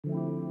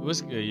What's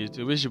good,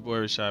 YouTube? It's your boy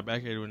Rashad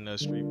back here with another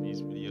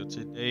Streetbeefs video.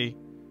 Today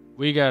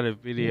we got a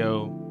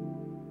video.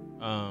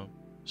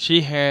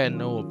 She had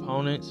no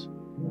opponents,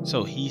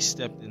 so he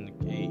stepped in the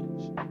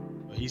cage.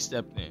 Or he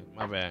stepped in.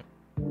 My bad.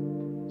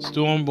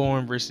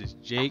 Stormborn versus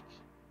Jake.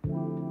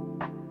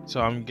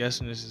 So I'm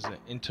guessing this is an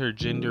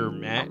intergender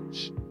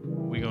match.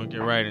 We're gonna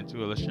get right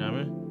into it. Let's jump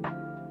in.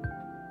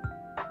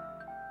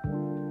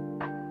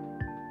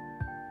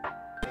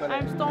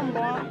 I'm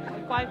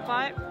Stormborn,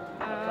 5'5",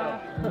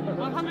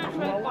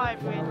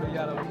 125 weight.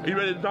 Are you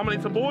ready to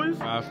dominate some boys?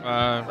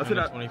 5'5", Let's see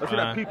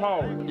that peep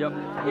hole. Yep.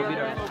 We'll be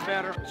there.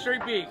 Better.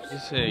 Streetbeefs. He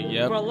said,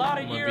 "Yep." For a lot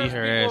of I'm gonna years, beat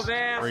her people ass have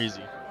asked,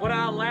 crazy. would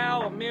I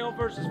allow a male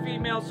versus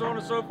female, so on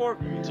and so forth?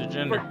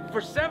 Intergender.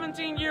 For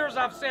 17 years,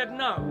 I've said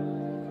no.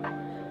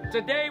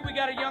 Today, we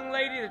got a young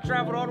lady that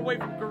traveled all the way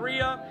from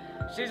Korea.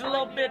 She's a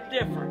little bit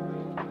different.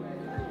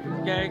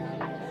 Okay?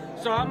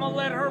 So I'm gonna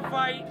let her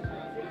fight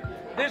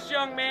this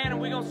young man, and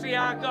we're gonna see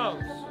how it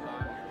goes.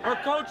 Her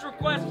coach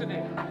requested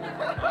it.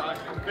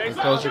 Her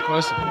coach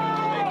requested it.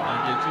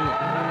 I'll get to it.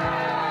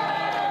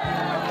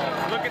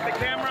 Look at the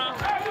camera.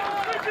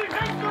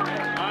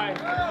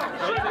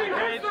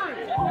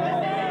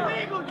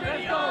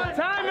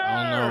 I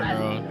don't know,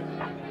 bro.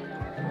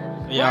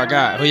 Who y'all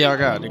got? Who y'all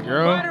got? The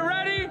girl?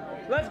 Ready?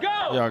 Let's go.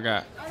 Who y'all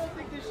got?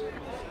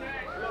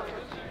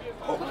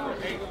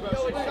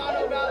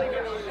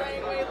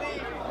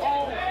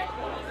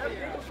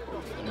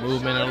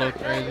 Movement a little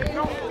crazy.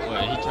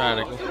 What, he tried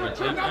to go for a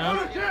takedown?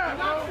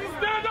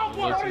 A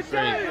little too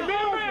crazy.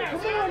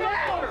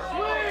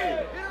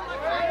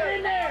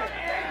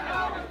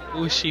 Who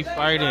is she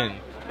fighting?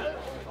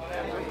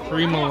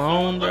 Free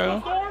Malone, bro?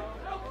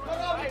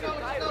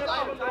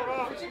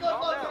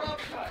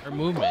 Her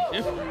movement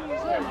different.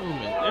 Her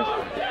movement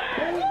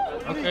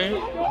different. Okay.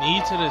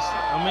 Knee to the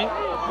stomach.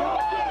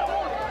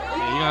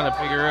 Yeah, you gotta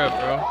pick her up,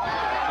 bro. I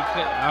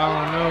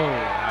don't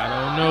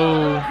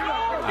know.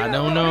 I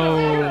don't know.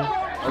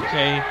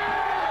 Okay.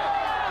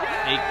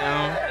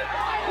 Takedown.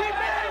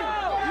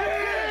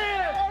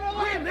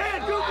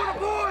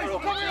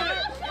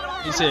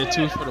 He said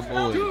 2 for the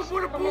boys.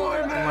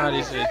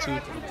 Somebody said 2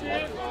 for the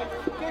boys.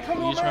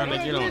 Who you trying to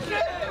get on?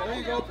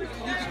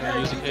 Trying to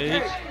use the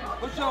cage?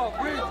 He's trying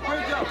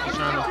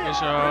to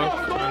push off.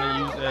 Trying to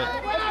use that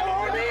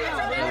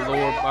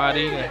lower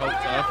body to help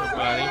the upper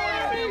body.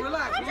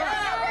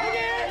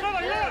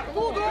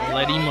 Don't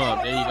let him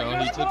up. There you go.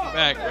 He took it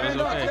back, but it's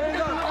okay.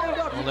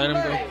 Don't let him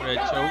go for that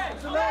choke.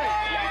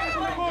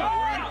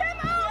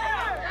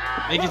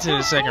 Make it to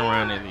the second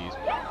round at least.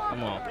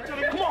 Come on.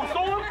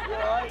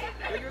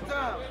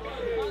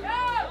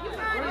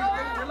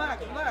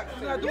 Relax.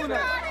 She's not doing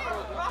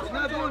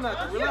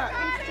that. Relax.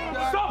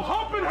 Stop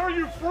humping her,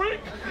 you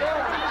freak!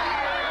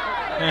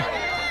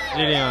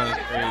 Gideon is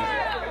crazy.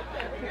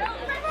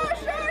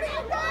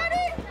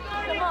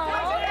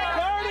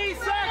 30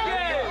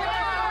 seconds!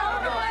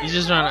 He's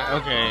just trying to,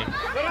 okay.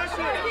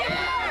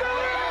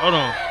 Hold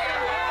on.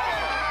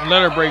 And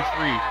let her break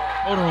free.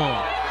 Hold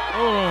on.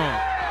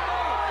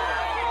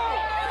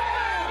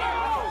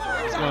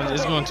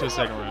 It's going to a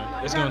second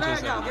round. It's going to a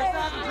second round.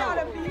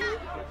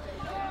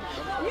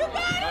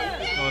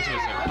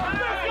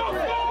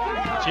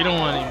 She don't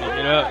want him to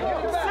get up.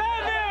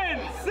 7,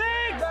 6,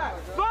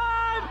 5,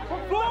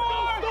 4,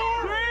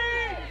 3,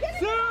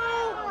 2,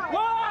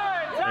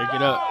 1. Break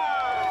it up.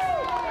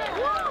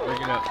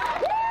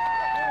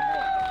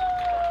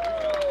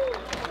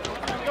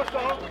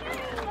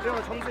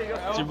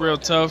 She's real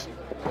tough.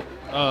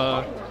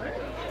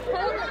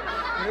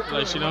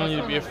 Like she don't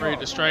need to be afraid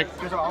to strike.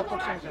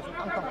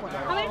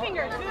 How many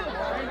fingers?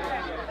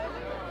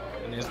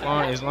 And as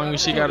long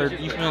as she got her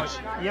defense,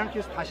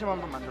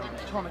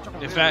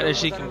 the fact that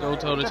she can go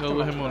toe to toe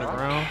with him on the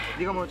ground.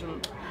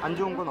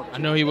 I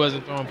know he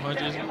wasn't throwing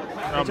punches.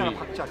 Probably.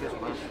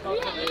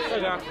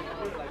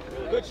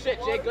 Good shit,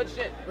 Jay. Good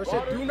shit.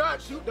 Do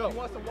not shoot though. You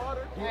want some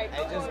water?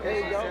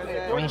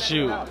 Don't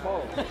shoot.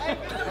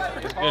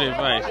 That's good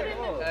advice.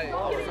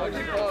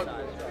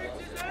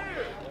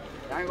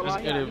 That's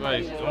good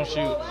advice. Don't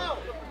shoot.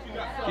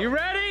 You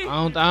ready?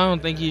 I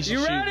don't think he should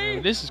shoot. Ready?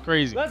 Man. This is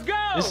crazy. Let's go.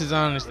 This is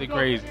honestly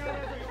crazy.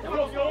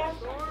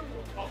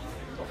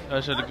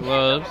 Touch of the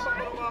gloves.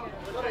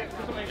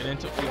 Get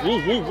into.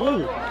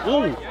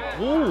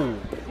 Whoa.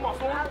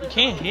 You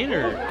can't hit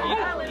her.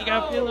 You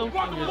got pillow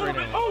fingers right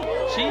now.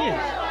 She is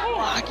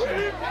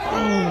blocking.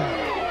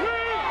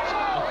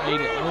 Okay,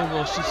 the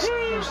elbow. She's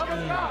still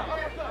standing.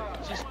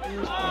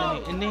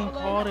 And then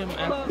called him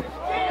after.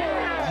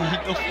 Did he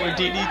go for a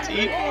DDT?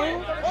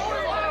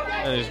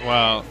 That is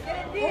wild.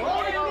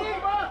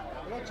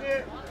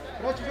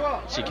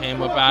 She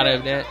came up out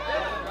of that.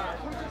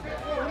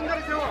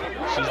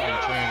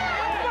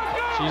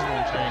 She's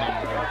been training,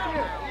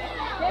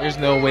 bro. There's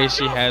no way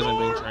she hasn't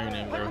been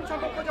training, bro.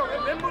 Trying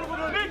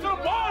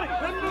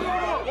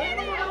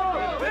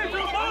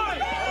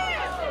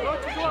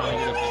to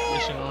get a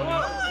position on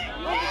him.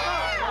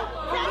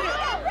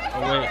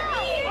 Oh,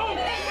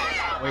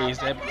 wait, is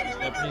that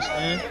pitch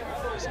in?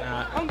 It's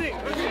not.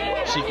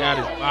 She got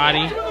his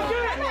body.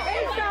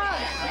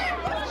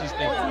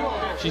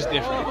 She's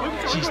different.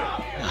 She's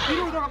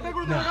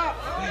nah.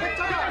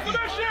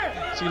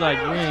 She like,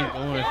 you ain't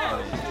going for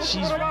it.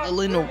 She's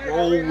willing to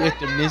roll with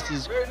them. This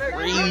is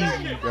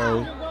crazy,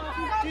 bro.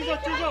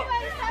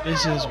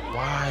 This is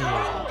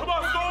wild. Come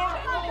on, Storm.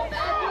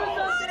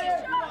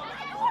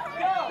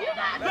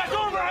 That's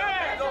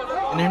overhead.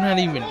 And they're not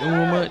even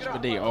doing much,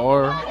 but they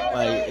are.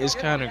 Like, it's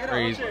kind of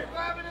crazy.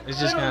 It's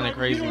just kind of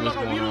crazy what's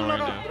going on right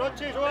now.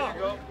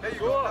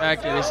 The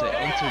fact that it's an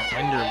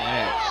intergender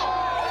match.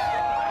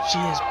 She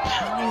is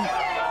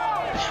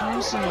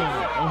pouncing on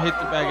her. Don't hit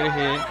the back of the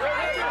head.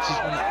 She's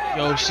gonna,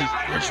 yo, she's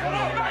pushing on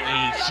her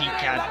way. She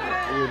got the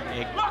full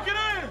neck. Lock it in.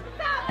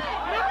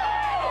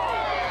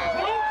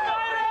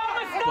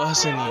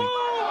 Busting him.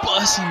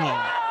 Busting him.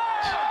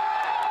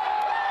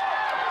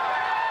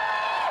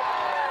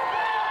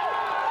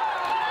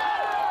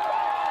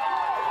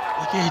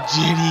 Look at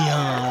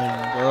Gideon,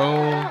 bro.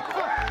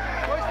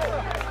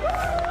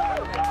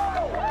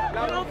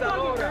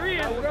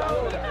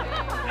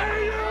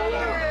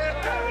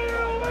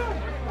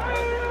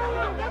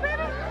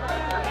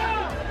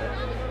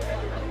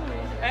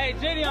 Hey,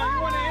 Gideon,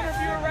 you want to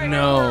interview her right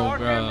No, now?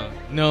 bro.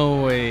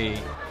 No way.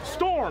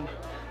 Storm,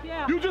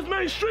 Yeah. you just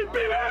made Street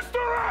Beef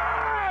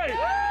history!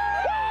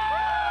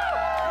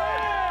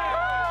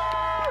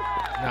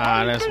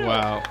 Nah, that's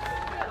wild.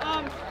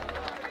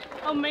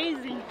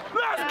 Amazing.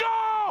 Let's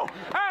go!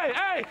 Hey,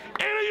 hey,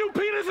 any of you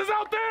penises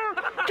out there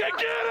can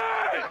get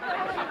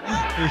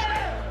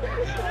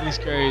it! He's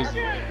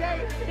crazy.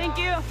 Thank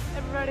you,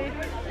 everybody.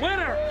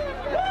 Winner!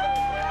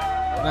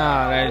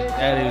 Nah,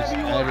 that is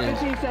wild.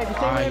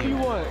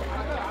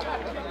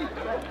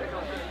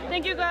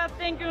 Thank you, God.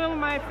 Thank you,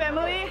 my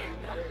family,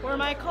 for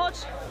my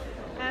coach,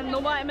 and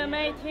Nova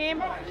MMA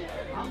team,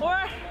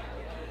 for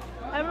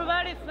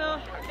everybody. So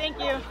thank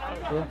you.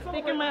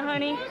 Thank you, my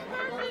honey.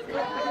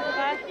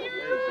 Bye.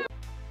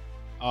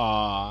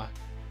 Aw,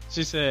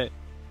 she said,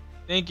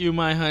 "Thank you,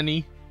 my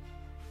honey."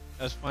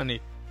 That's funny.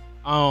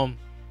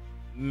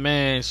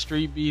 Man,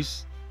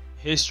 Streetbeefs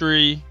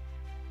history.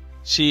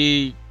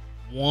 She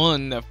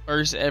won the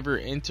first ever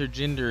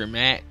intergender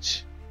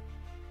match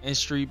in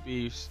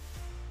Streetbeefs.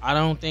 I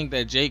don't think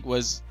that Jake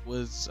was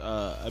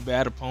a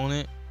bad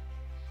opponent.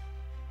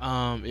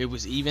 It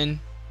was even,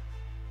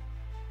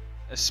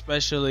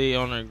 especially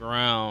on the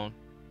ground.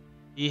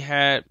 He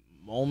had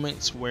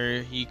moments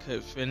where he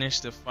could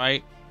finish the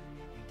fight,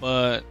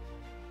 but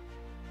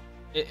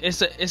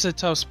it's a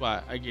tough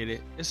spot. I get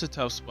it. It's a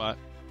tough spot.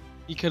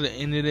 He could have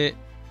ended it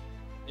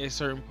at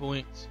certain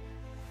points,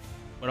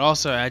 but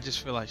also I just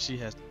feel like she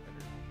has to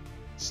better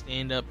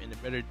stand up in a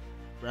better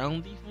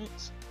ground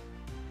defense.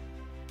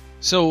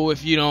 So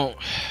if you don't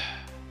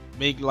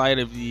make light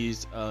of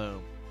these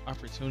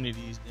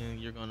opportunities, then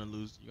you're gonna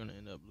lose. You're gonna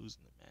end up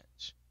losing the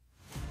match.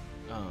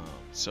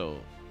 So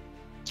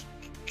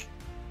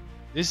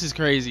this is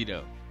crazy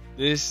though.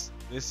 This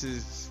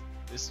was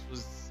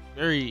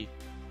very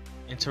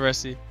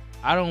interesting.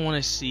 I don't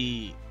want to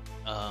see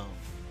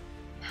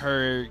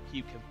her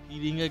keep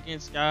competing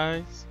against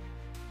guys.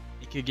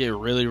 It could get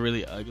really,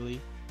 really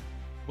ugly.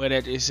 But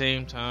at the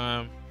same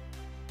time,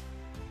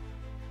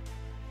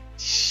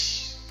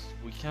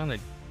 we kind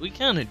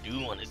of do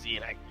want to see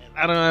it.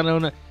 I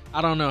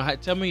don't know.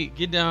 Tell me,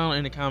 get down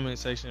in the comment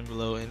section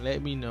below and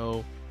let me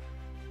know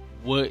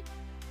what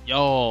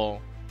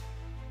y'all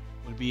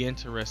would be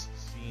interested in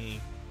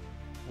seeing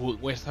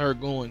with her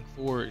going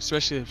forward,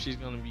 especially if she's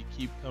gonna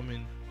keep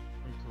coming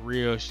from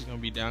Korea. She's gonna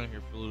be down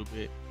here for a little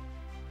bit.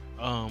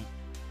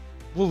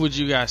 What would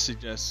you guys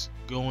suggest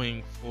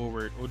going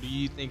forward, or do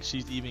you think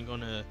she's even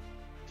gonna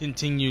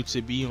continue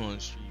to be on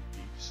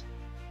Streetbeefs?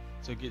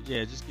 So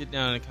just get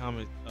down in the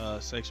comment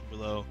section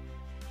below.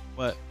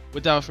 But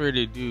without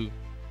further ado,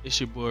 it's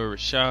your boy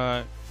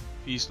Rashad.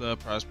 Peace, love,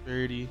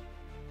 prosperity.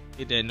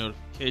 Hit that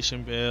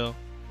notification bell,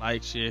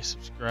 like, share,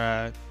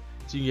 subscribe,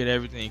 so you can get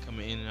everything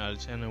coming in and out of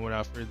the channel.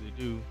 Without further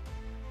ado,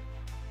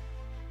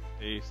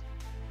 peace.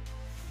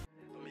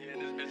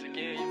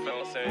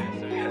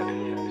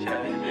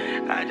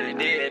 I just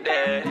did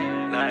that,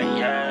 like,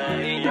 yeah,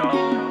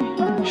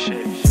 yo,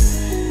 shit.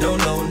 Don't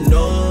go,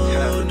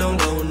 no, don't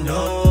go,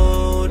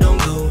 no, don't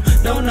go,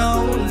 no,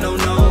 no, no,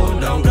 no,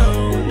 don't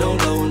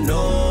go,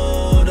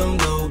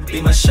 no,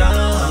 be my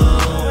shot.